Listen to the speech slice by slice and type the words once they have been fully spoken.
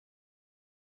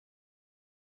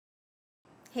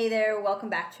Hey there, welcome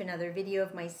back to another video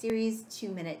of my series,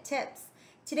 2-Minute Tips.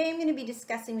 Today I'm going to be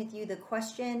discussing with you the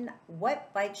question,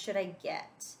 what bike should I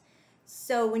get?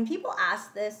 So when people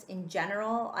ask this in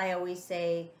general, I always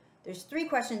say there's 3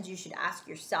 questions you should ask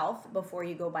yourself before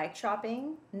you go bike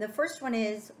shopping. And the first one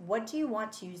is, what do you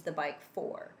want to use the bike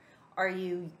for? Are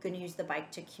you going to use the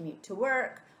bike to commute to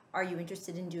work? Are you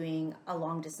interested in doing a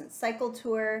long distance cycle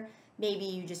tour? Maybe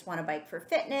you just want a bike for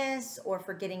fitness or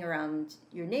for getting around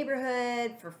your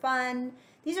neighborhood for fun.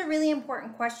 These are really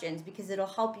important questions because it'll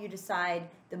help you decide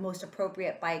the most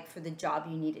appropriate bike for the job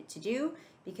you need it to do,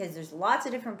 because there's lots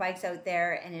of different bikes out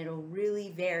there and it'll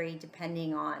really vary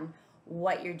depending on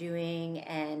what you're doing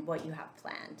and what you have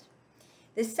planned.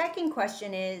 The second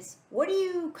question is, what are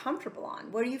you comfortable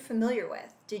on? What are you familiar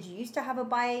with? Did you used to have a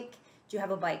bike? Do you have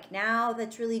a bike now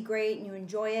that's really great and you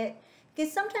enjoy it?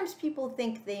 Because sometimes people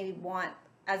think they want,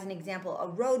 as an example, a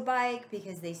road bike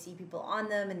because they see people on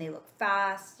them and they look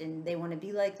fast and they want to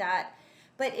be like that.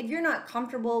 But if you're not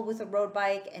comfortable with a road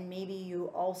bike and maybe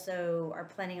you also are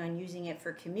planning on using it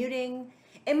for commuting,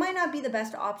 it might not be the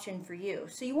best option for you.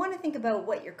 So you want to think about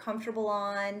what you're comfortable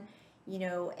on,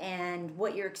 and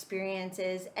what your experience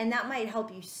is, and that might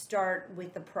help you start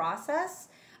with the process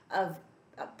of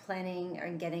planning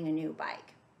and getting a new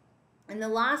bike. And the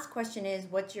last question is,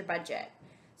 what's your budget?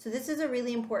 So this is a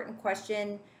really important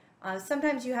question.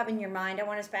 Sometimes you have in your mind, I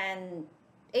want to spend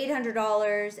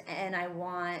 $800 and I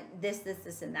want this,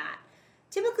 and that.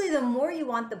 Typically, the more you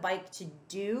want the bike to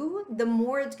do, the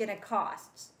more it's going to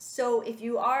cost. So if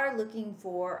you are looking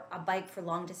for a bike for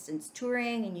long distance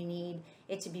touring and you need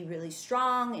it to be really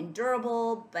strong and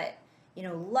durable, but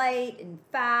light and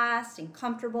fast and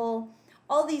comfortable,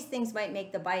 all these things might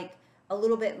make the bike a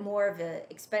little bit more of an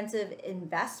expensive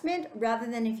investment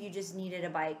rather than if you just needed a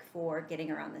bike for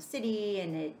getting around the city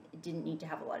and it didn't need to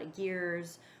have a lot of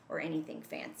gears or anything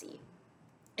fancy.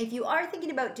 If you are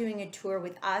thinking about doing a tour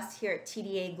with us here at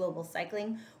TDA Global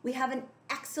Cycling, we have an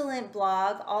excellent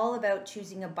blog all about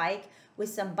choosing a bike with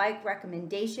some bike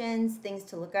recommendations, things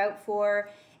to look out for,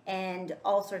 and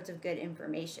all sorts of good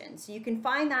information. So you can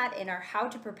find that in our How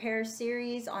to Prepare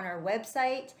series on our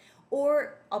website,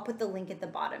 or I'll put the link at the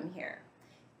bottom here.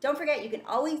 Don't forget, you can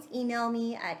always email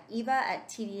me at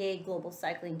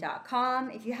eva@tdaglobalcycling.com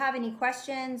if you have any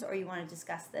questions or you want to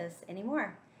discuss this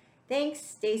anymore. Thanks,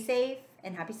 stay safe,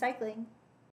 and happy cycling.